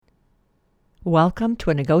Welcome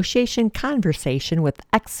to a negotiation conversation with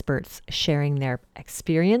experts sharing their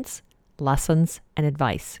experience, lessons, and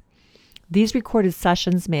advice. These recorded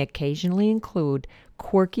sessions may occasionally include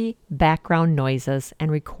quirky background noises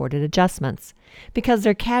and recorded adjustments because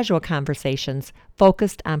they're casual conversations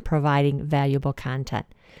focused on providing valuable content.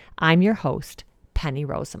 I'm your host, Penny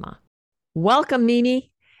Rosema. Welcome,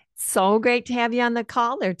 Mimi. So great to have you on the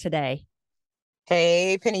call there today.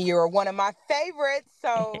 Hey, Penny, you are one of my favorites.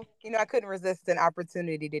 So, I couldn't resist an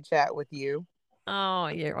opportunity to chat with you. Oh,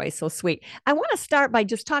 you're always so sweet. I want to start by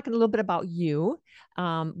just talking a little bit about you,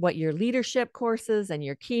 what your leadership courses and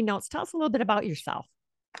your keynotes. Tell us a little bit about yourself.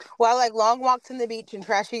 Well, I like long walks on the beach and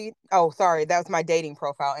trashy. Oh, sorry, that was my dating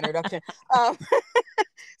profile introduction. um,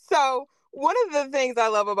 so, one of the things I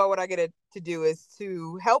love about what I get to do is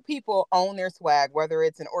to help people own their swag, whether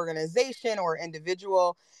it's an organization or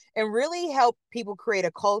individual, and really help people create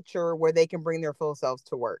a culture where they can bring their full selves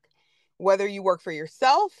to work. Whether you work for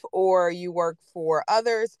yourself or you work for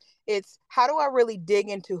others, it's how do I really dig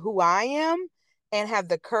into who I am and have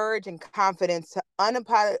the courage and confidence to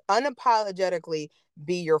unapologetically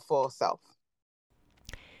be your full self.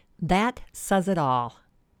 That says it all.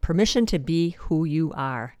 Permission to be who you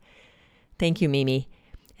are. Thank you, Mimi.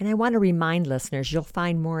 And I want to remind listeners you'll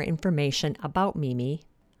find more information about Mimi,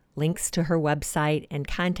 links to her website, and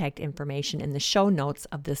contact information in the show notes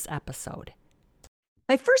of this episode.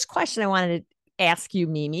 My first question I wanted to ask you,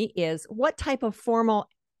 Mimi, is what type of formal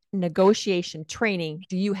negotiation training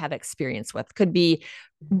do you have experience with? Could be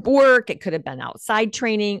work, it could have been outside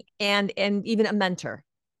training, and even a mentor.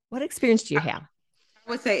 What experience do you have? I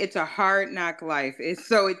would say it's a hard knock life. It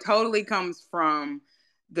totally comes from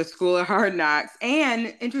the school of hard knocks.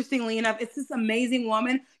 And interestingly enough, it's this amazing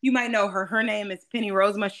woman. You might know her. Her name is Penny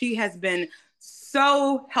Rosema. She has been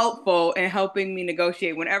so helpful in helping me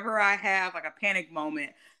negotiate. Whenever I have like a panic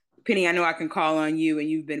moment, Penny, I know I can call on you, and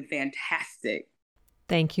you've been fantastic.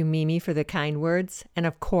 Thank you, Mimi, for the kind words. And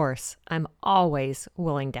of course, I'm always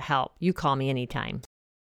willing to help. You call me anytime.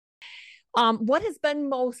 What has been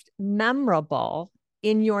most memorable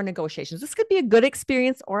in your negotiations? This could be a good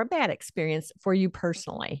experience or a bad experience for you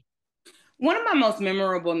personally. One of my most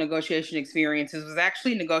memorable negotiation experiences was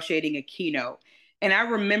actually negotiating a keynote. And I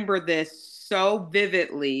remember this so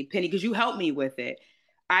vividly, Penny, because you helped me with it.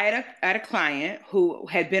 I had a client who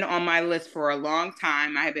had been on my list for a long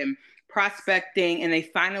time. I had been prospecting, and they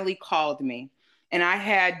finally called me. And I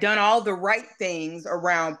had done all the right things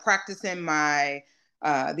around practicing my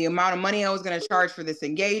the amount of money I was going to charge for this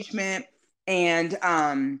engagement. And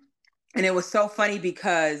it was so funny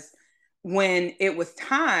because when it was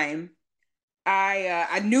time,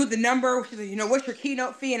 I knew the number. She said, what's your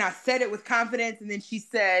keynote fee? And I said it with confidence. And then she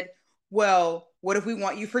said, well, what if we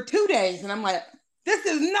want you for 2 days? And I'm like, this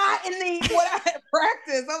is not in the what I had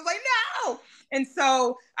practiced. I was like, no. And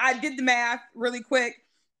so I did the math really quick,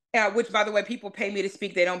 which, by the way, people pay me to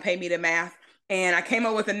speak. They don't pay me to math. And I came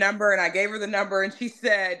up with a number, and I gave her the number, and she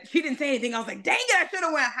said, she didn't say anything. I was like, dang it, I should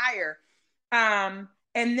have went higher.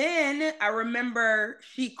 And then I remember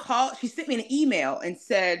she sent me an email and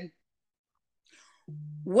said,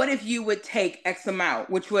 what if you would take X amount,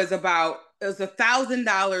 which was it was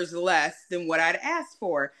 $1,000 less than what I'd asked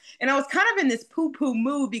for. And I was kind of in this poo-poo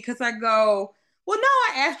mood because I go, well, no,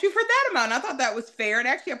 I asked you for that amount. I thought that was fair. And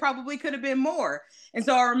actually, I probably could have been more. And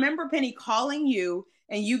so I remember, Penny, calling you,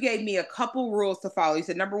 and you gave me a couple rules to follow. You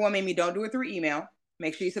said, number one, maybe don't do it through email.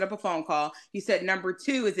 Make sure you set up a phone call. You said, number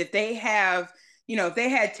two is if they had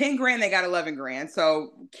 10 grand, they got 11 grand.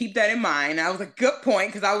 So keep that in mind. I was a good point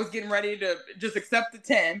because I was getting ready to just accept the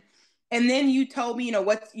 10. And then you told me, know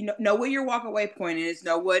what your walk away point is,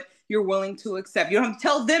 know what you're willing to accept. You don't have to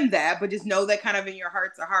tell them that, but just know that kind of in your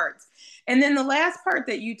hearts of hearts. And then the last part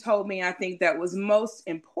that you told me, I think that was most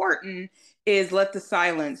important, is let the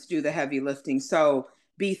silence do the heavy lifting. So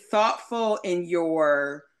be thoughtful in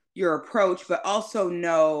your approach, but also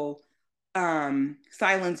know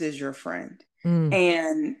silence is your friend.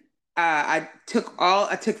 And I took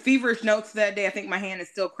feverish notes that day. I think my hand is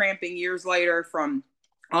still cramping years later from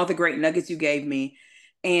all the great nuggets you gave me.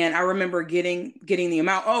 And I remember getting the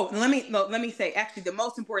amount. Oh, and let me say, actually, the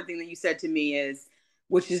most important thing that you said to me is,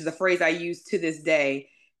 which is the phrase I use to this day,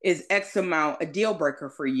 is X amount a deal breaker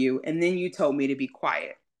for you? And then you told me to be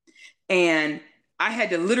quiet. And I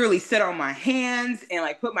had to literally sit on my hands and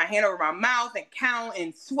like put my hand over my mouth and count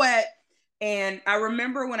and sweat. And I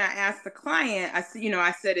remember when I asked the client, I said,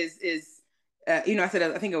 I said, I said,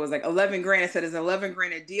 I think it was like 11 grand. I said, is 11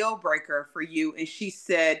 grand a deal breaker for you? And she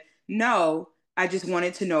said, no, I just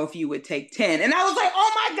wanted to know if you would take 10. And I was like,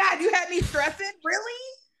 oh my God, you had me stressing. Really?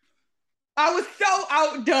 I was so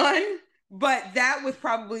outdone But that was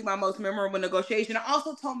probably my most memorable negotiation. It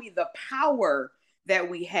also told me the power that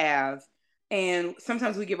we have, and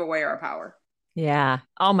sometimes we give away our power. Yeah.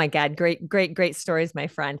 Oh my God. Great, great, great stories, my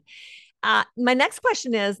friend. My next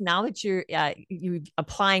question is, now that you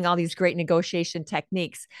applying all these great negotiation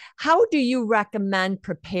techniques, how do you recommend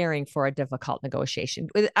preparing for a difficult negotiation?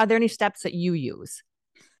 Are there any steps that you use?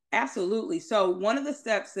 Absolutely. So one of the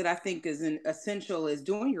steps that I think is essential is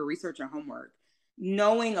doing your research and homework,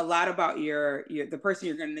 knowing a lot about your the person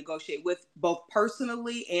you're going to negotiate with, both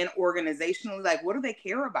personally and organizationally. Like, what do they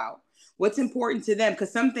care about? What's important to them?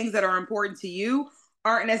 Because some things that are important to you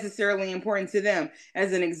aren't necessarily important to them.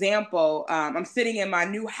 As an example, I'm sitting in my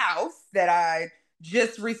new house that I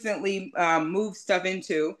just recently moved stuff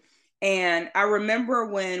into. And I remember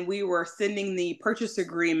when we were sending the purchase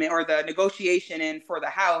agreement or the negotiation in for the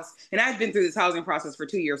house, and I'd been through this housing process for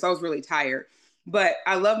 2 years, so I was really tired. But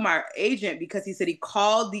I love my agent because he said he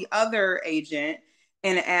called the other agent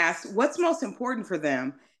and asked, "What's most important for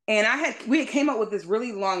them?" And we had came up with this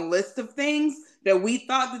really long list of things that we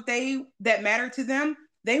thought that mattered to them.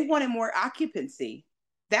 They wanted more occupancy.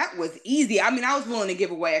 That was easy. I mean, I was willing to give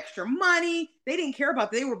away extra money. They didn't care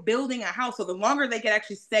about that. They were building a house. So the longer they could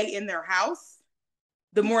actually stay in their house,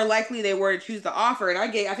 the more likely they were to choose the offer. And I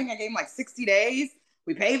think I gave them like 60 days.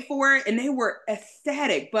 We paid for it and they were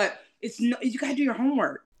ecstatic. But you got to do your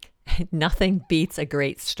homework. Nothing beats a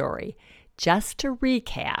great story. Just to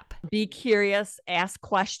recap, be curious, ask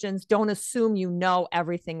questions. Don't assume you know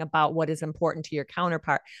everything about what is important to your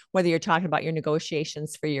counterpart, whether you're talking about your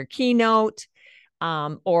negotiations for your keynote,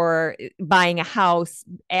 or buying a house.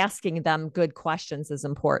 Asking them good questions is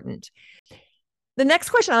important. The next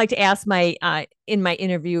question I like to ask in my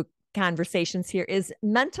interview conversations here is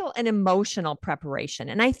mental and emotional preparation.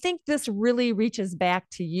 And I think this really reaches back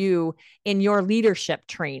to you in your leadership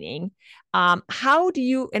training. How do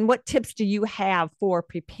you, and what tips do you have for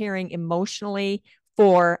preparing emotionally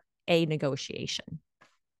for a negotiation?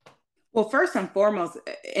 Well, first and foremost,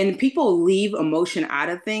 and people leave emotion out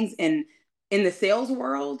of things. And in the sales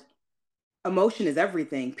world, emotion is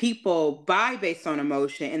everything. People buy based on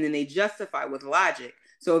emotion and then they justify with logic.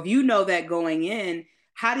 So if you know that going in,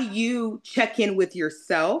 how do you check in with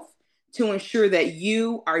yourself to ensure that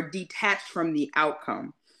you are detached from the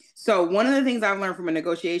outcome? So one of the things I've learned from a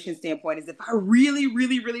negotiation standpoint is if I really,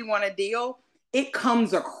 really, really want a deal, it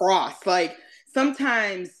comes across like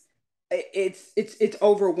sometimes it's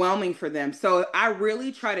overwhelming for them. So I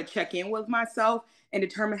really try to check in with myself and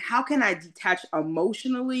determine how can I detach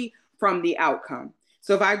emotionally from the outcome.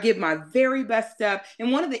 So if I give my very best step,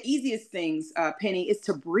 and one of the easiest things, Penny, is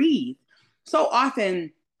to breathe. So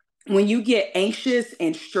often when you get anxious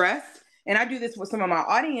and stressed, and I do this with some of my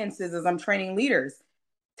audiences as I'm training leaders,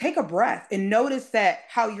 take a breath and notice that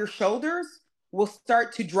how your shoulders will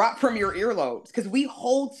start to drop from your earlobes because we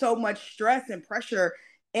hold so much stress and pressure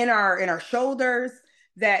in our shoulders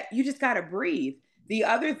that you just got to breathe. The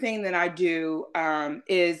other thing that I do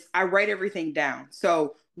is I write everything down.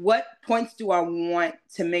 So what points do I want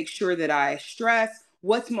to make sure that I stress?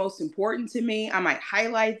 What's most important to me? I might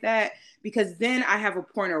highlight that because then I have a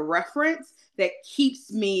point of reference that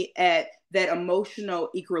keeps me at that emotional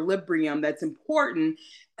equilibrium that's important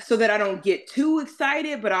so that I don't get too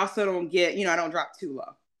excited, but also don't get, I don't drop too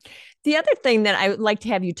low. The other thing that I would like to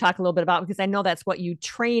have you talk a little bit about, because I know that's what you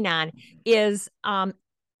train on, is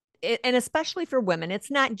and especially for women,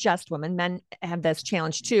 it's not just women, men have this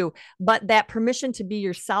challenge too, but that permission to be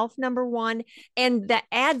yourself, number one, and that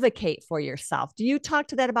advocate for yourself. Do you talk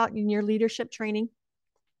to that about in your leadership training?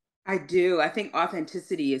 I do. I think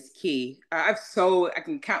authenticity is key. I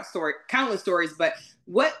can countless stories, but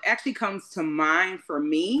what actually comes to mind for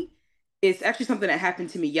me is actually something that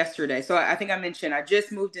happened to me yesterday. So I think I mentioned I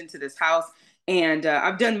just moved into this house, and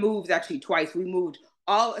I've done moves actually twice. We moved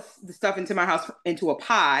all the stuff into my house into a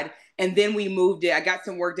pod, and then we moved it. I got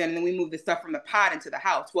some work done, and then we moved the stuff from the pod into the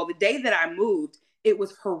house. Well, the day that I moved, it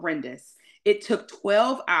was horrendous. It took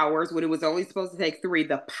 12 hours when it was only supposed to take 3.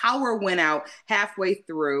 The power went out halfway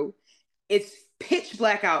through. It's pitch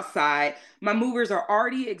black outside. My movers are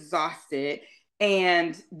already exhausted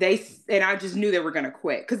and I just knew they were going to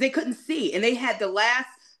quit because they couldn't see and they had the last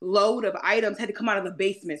load of items had to come out of the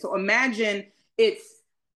basement. So imagine it's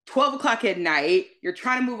 12 o'clock at night. You're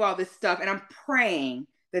trying to move all this stuff and I'm praying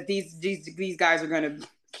that these guys are going to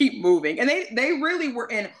keep moving. And they really were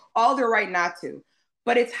in all their right not to.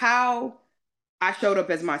 But it's how I showed up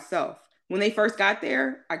as myself. When they first got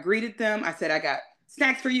there, I greeted them. I said, I got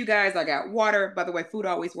snacks for you guys. I got water. By the way, food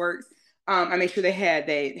always works. I made sure they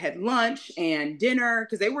had lunch and dinner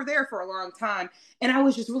because they were there for a long time. And I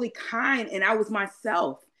was just really kind and I was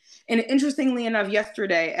myself. And interestingly enough,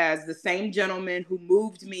 yesterday, as the same gentleman who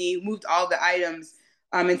moved all the items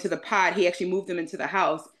into the pod, he actually moved them into the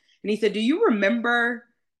house. And he said, "Do you remember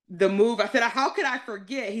the move?" I said, "How could I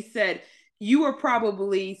forget?" He said, "You were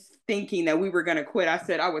probably thinking that we were going to quit." I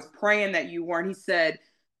said, "I was praying that you weren't." He said,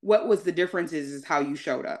 "What was the difference is how you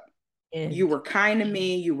showed up. You were kind to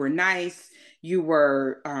me. You were nice. You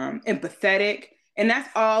were empathetic." And that's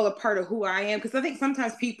all a part of who I am. Because I think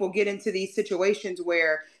sometimes people get into these situations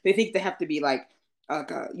where they think they have to be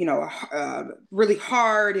really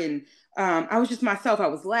hard. And I was just myself. I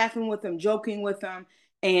was laughing with them, joking with them.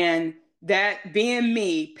 And that being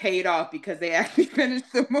me paid off because they actually finished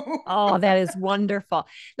the move. Oh, that is wonderful.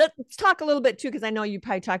 Let's talk a little bit too, because I know you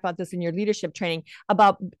probably talk about this in your leadership training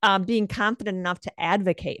about being confident enough to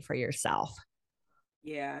advocate for yourself.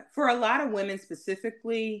 Yeah. For a lot of women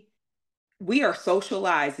specifically, we are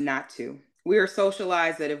socialized not to. We are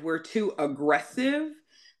socialized that if we're too aggressive,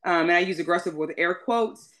 and I use aggressive with air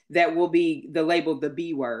quotes, that will be the label the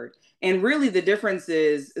B word. And really the difference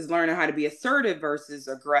is learning how to be assertive versus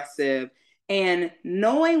aggressive and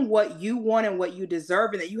knowing what you want and what you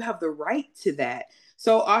deserve and that you have the right to that.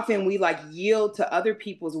 So often we like yield to other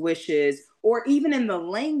people's wishes or even in the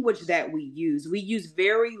language that we use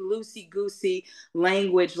very loosey goosey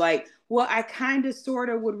language like, well, I kind of sort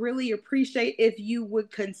of would really appreciate if you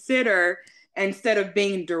would consider, instead of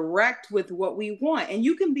being direct with what we want. And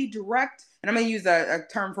you can be direct, and I'm going to use a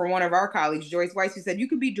term from one of our colleagues, Joyce Weiss, who said you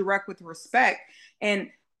can be direct with respect. And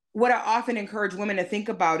what I often encourage women to think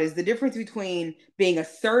about is the difference between being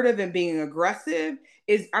assertive and being aggressive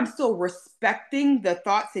is I'm still respecting the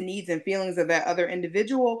thoughts and needs and feelings of that other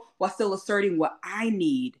individual while still asserting what I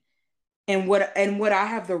need and what I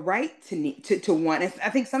have the right to need to want. And I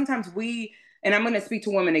think sometimes and I'm going to speak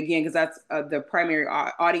to women again because that's the primary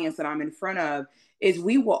audience that I'm in front of, is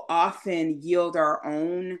we will often yield our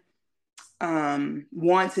own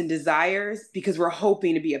wants and desires because we're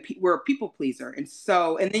hoping to be we're a people pleaser. And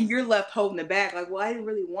then you're left holding the bag like, well, I didn't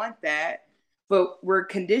really want that, but we're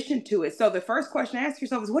conditioned to it. So the first question to ask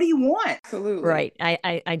yourself is, what do you want? Absolutely. Right.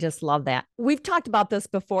 I just love that. We've talked about this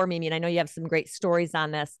before, Mimi, and I know you have some great stories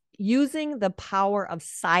on this. Using the power of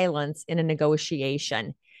silence in a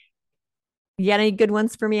negotiation. You got any good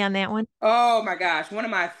ones for me on that one? Oh my gosh. One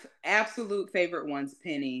of my absolute favorite ones,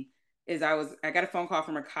 Penny, is I got a phone call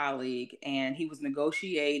from a colleague and he was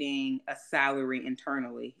negotiating a salary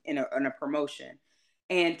internally in a promotion.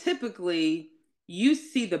 And typically you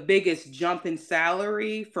see the biggest jump in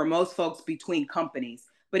salary for most folks between companies,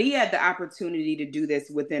 but he had the opportunity to do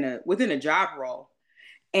this within a job role.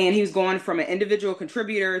 And he was going from an individual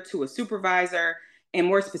contributor to a supervisor. And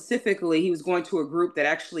more specifically, he was going to a group that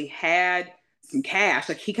actually had some cash.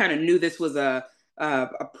 Like he kind of knew this was a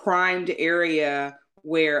primed area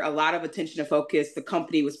where a lot of attention and focus the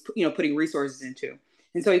company was, putting resources into.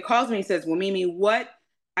 And so he calls me and says, well, Mimi,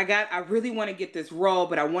 I really want to get this role,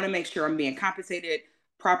 but I want to make sure I'm being compensated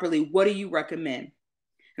properly. What do you recommend?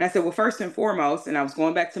 And I said, well, first and foremost, and I was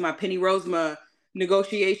going back to my Penny Rosema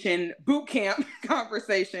negotiation boot camp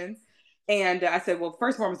conversations. And I said, well,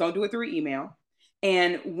 first and foremost, don't do it through email.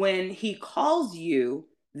 And when he calls you,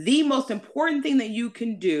 the most important thing that you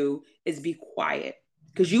can do is be quiet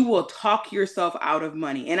because you will talk yourself out of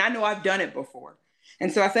money. And I know I've done it before.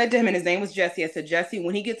 And so I said to him, and his name was Jesse, I said, Jesse,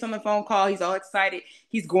 when he gets on the phone call, he's all excited.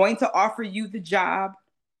 He's going to offer you the job.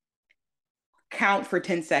 Count for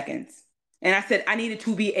 10 seconds. And I said, I needed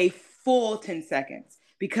to be a full 10 seconds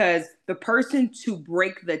because the person to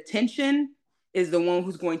break the tension is the one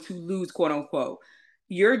who's going to lose, quote unquote.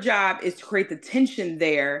 Your job is to create the tension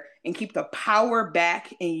there and keep the power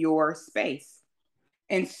back in your space.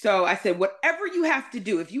 And so I said, whatever you have to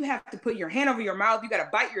do, if you have to put your hand over your mouth, you got to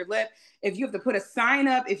bite your lip. If you have to put a sign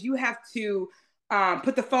up, if you have to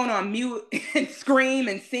put the phone on mute and scream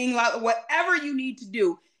and sing loud, whatever you need to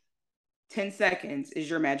do, 10 seconds is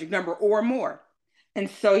your magic number or more. And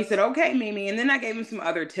so he said, okay, Mimi. And then I gave him some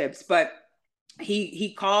other tips, but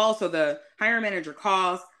he calls. So the hiring manager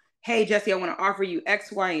calls, hey, Jesse, I want to offer you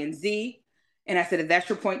X, Y, and Z. And I said, if that's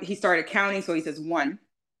your point, he started counting. So he says 1,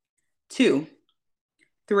 2,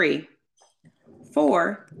 3,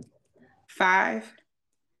 4, 5,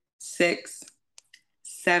 6,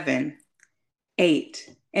 7,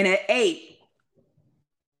 8. And at 8,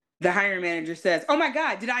 the hiring manager says, oh my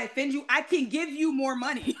God, did I offend you? I can give you more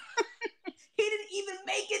money. He didn't even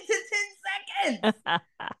make it to 10 seconds.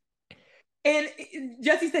 And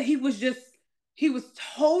Jesse said he was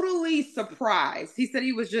totally surprised. He said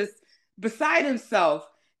he was just beside himself.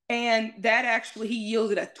 And that actually, he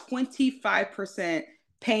yielded a 25%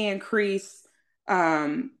 pay increase.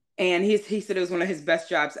 And And he said it was one of his best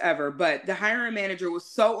jobs ever. But the hiring manager was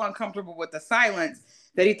so uncomfortable with the silence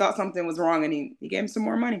that he thought something was wrong, and he gave him some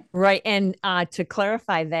more money. Right. And to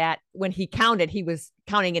clarify that, when he counted, he was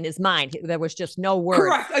counting in his mind. There was just no words.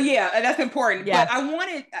 Correct. Yeah, that's important. Yes. But I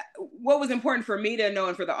wanted, what was important for me to know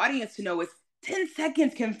and for the audience to know is 10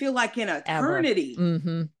 seconds can feel like an eternity.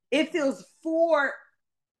 Mm-hmm. It feels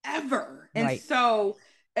forever. And Right. so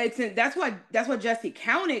that's why Jesse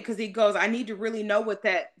counted, because he goes, I need to really know what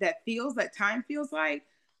that feels, that time feels like.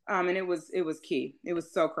 And it was key. It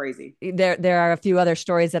was so crazy. There are a few other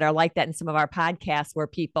stories that are like that in some of our podcasts where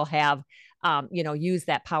people have, used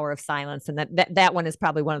that power of silence, and that one is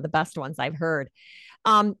probably one of the best ones I've heard.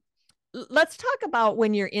 Let's talk about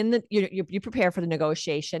when you're in you prepare for the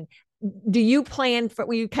negotiation. Do you plan for,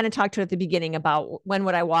 we kind of talked to at the beginning about when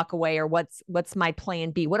would I walk away, or what's my plan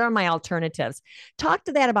B? What are my alternatives? Talk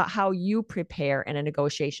to that about how you prepare in a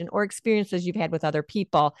negotiation, or experiences you've had with other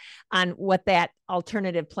people on what that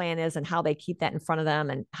alternative plan is and how they keep that in front of them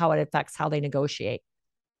and how it affects how they negotiate.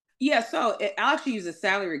 Yeah, so I'll actually use a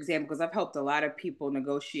salary example because I've helped a lot of people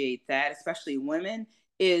negotiate that, especially women,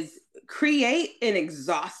 is create an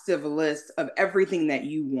exhaustive list of everything that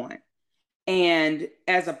you want. And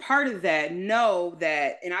as a part of that, know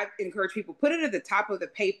that, and I encourage people, put it at the top of the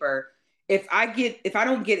paper. If I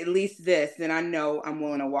don't get at least this, then I know I'm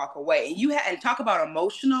willing to walk away. And and talk about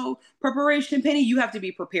emotional preparation, Penny, you have to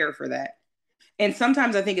be prepared for that. And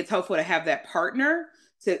sometimes I think it's helpful to have that partner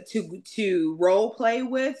to role play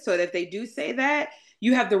with, so that if they do say that,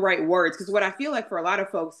 you have the right words. Because what I feel like for a lot of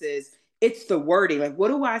folks is it's the wording. Like, what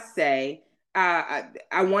do I say? I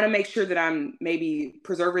want to make sure that I'm maybe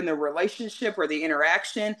preserving the relationship or the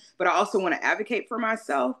interaction, but I also want to advocate for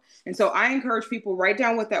myself. And so I encourage people, write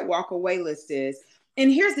down what that walk away list is.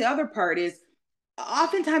 And here's the other part is,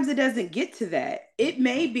 oftentimes it doesn't get to that. It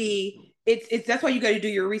may be, it's that's why you got to do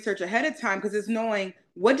your research ahead of time, because it's knowing,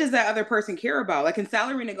 what does that other person care about? Like in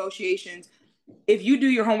salary negotiations, if you do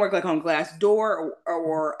your homework, like on Glassdoor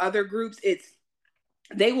or other groups,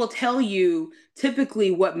 they will tell you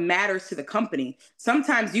typically what matters to the company.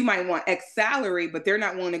 Sometimes you might want X salary, but they're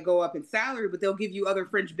not willing to go up in salary, but they'll give you other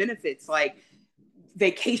fringe benefits like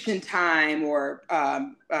vacation time or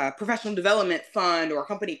professional development fund or a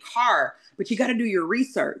company car. But you got to do your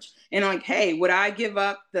research. And like, hey, would I give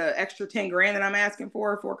up the extra 10 grand that I'm asking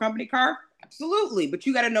for a company car? Absolutely. But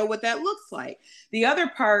you got to know what that looks like. The other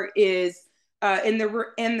part is in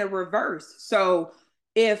the reverse. So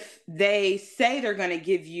if they say they're going to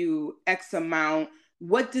give you X amount,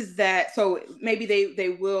 what does that, so maybe they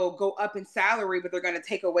will go up in salary, but they're going to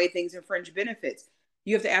take away things in fringe benefits.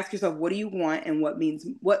 You have to ask yourself, what do you want, and what means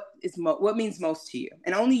most to you,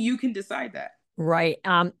 and only you can decide that. Right.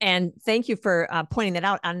 And thank you for pointing that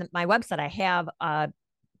out. On my website, I have a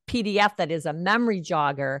PDF that is a memory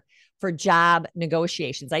jogger for job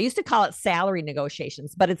negotiations. I used to call it salary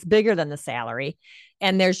negotiations, but it's bigger than the salary.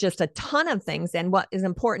 And there's just a ton of things. And what is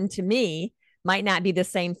important to me might not be the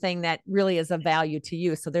same thing that really is of value to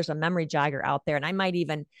you. So there's a memory jogger out there. And I might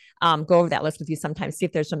even go over that list with you sometimes, see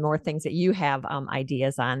if there's some more things that you have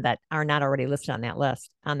ideas on that are not already listed on that list,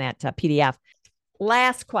 on that PDF.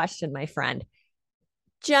 Last question, my friend.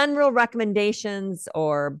 General recommendations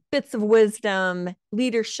or bits of wisdom,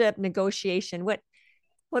 leadership, negotiation. What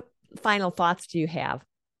final thoughts do you have?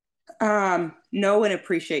 Know and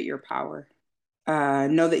appreciate your power.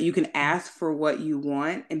 Know that you can ask for what you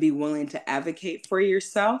want and be willing to advocate for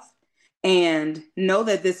yourself. And know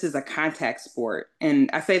that this is a contact sport. And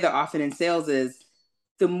I say that often in sales is,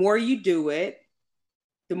 the more you do it,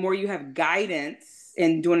 the more you have guidance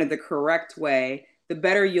in doing it the correct way, the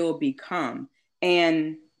better you'll become.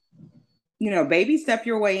 And, baby step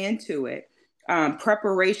your way into it.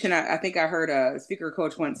 Preparation, I think I heard a speaker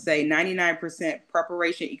coach once say 99%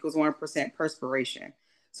 preparation equals 1% perspiration.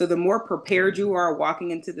 So the more prepared you are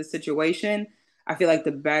walking into the situation, I feel like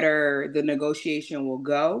the better the negotiation will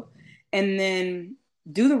go. And then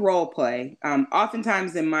do the role play.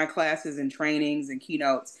 Oftentimes in my classes and trainings and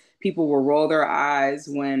keynotes, people will roll their eyes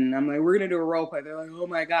when I'm like, we're going to do a role play. They're like, oh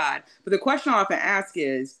my God. But the question I often ask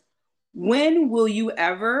is, when will you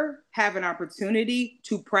ever have an opportunity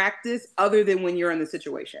to practice other than when you're in the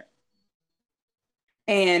situation?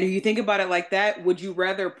 And if you think about it like that, would you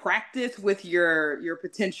rather practice with your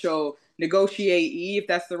potential negotiatee, if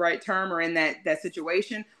that's the right term, or in that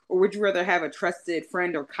situation? Or would you rather have a trusted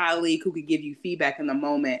friend or colleague who could give you feedback in the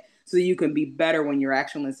moment so that you can be better when you're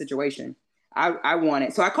actually in the situation? I want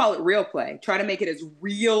it. So I call it real play. Try to make it as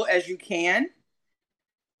real as you can.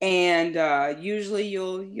 And usually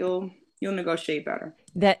you'll negotiate better.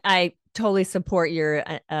 That I totally support your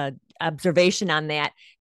observation on that.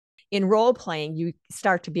 in role playing, you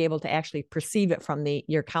start to be able to actually perceive it from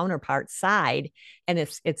your counterpart's side, and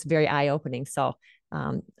it's very eye opening. So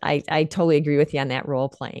I totally agree with you on that role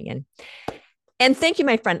playing. And thank you,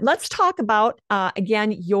 my friend. Let's talk about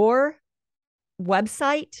again your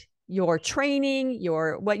website, your training,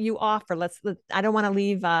 what you offer. I don't want to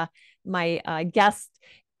leave my guests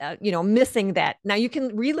missing that. Now you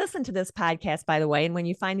can re-listen to this podcast, by the way. And when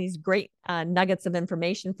you find these great nuggets of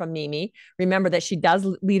information from Mimi, remember that she does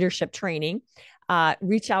leadership training.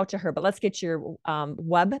 Reach out to her, but let's get your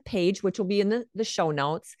web page, which will be in the show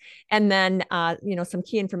notes. And then, some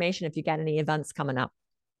key information if you got any events coming up.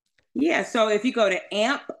 Yeah. So if you go to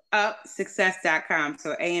ampupsuccess.com,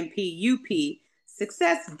 so AMPUP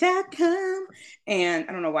success.com. And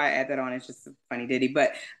I don't know why I add that on. It's just a funny ditty,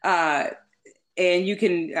 but, and you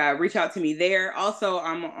can reach out to me there. Also,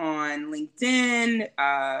 I'm on LinkedIn,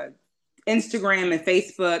 Instagram, and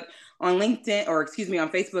Facebook. On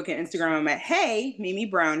Facebook and Instagram, I'm at Hey Mimi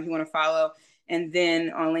Brown, if you want to follow. And then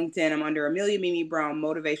on LinkedIn, I'm under Amelia Mimi Brown,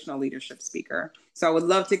 motivational leadership speaker. So I would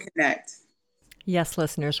love to connect. Yes,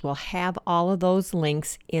 listeners, we'll have all of those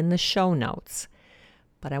links in the show notes.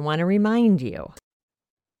 But I want to remind you,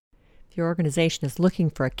 if your organization is looking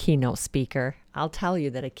for a keynote speaker, I'll tell you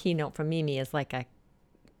that a keynote from Mimi is like a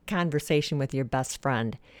conversation with your best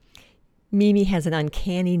friend. Mimi has an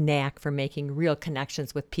uncanny knack for making real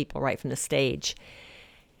connections with people right from the stage.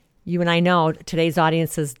 You and I know today's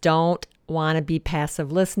audiences don't want to be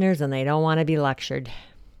passive listeners, and they don't want to be lectured.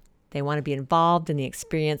 They want to be involved in the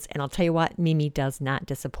experience, and I'll tell you what, Mimi does not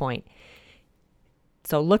disappoint.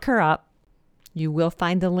 So look her up. You will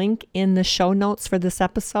find the link in the show notes for this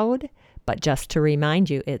episode, but just to remind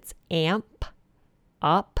you, it's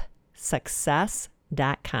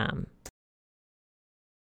ampupsuccess.com.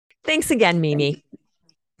 Thanks again, Mimi.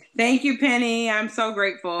 Thank you, Penny. I'm so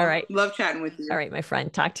grateful. All right. Love chatting with you. All right, my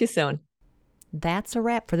friend. Talk to you soon. That's a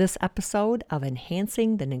wrap for this episode of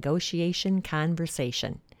Enhancing the Negotiation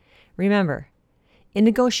Conversation. Remember, in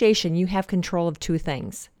negotiation, you have control of two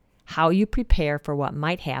things: how you prepare for what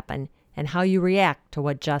might happen and how you react to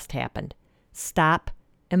what just happened. Stop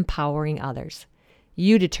empowering others.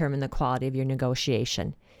 You determine the quality of your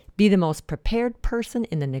negotiation. Be the most prepared person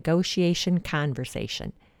in the negotiation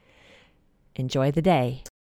conversation. Enjoy the day.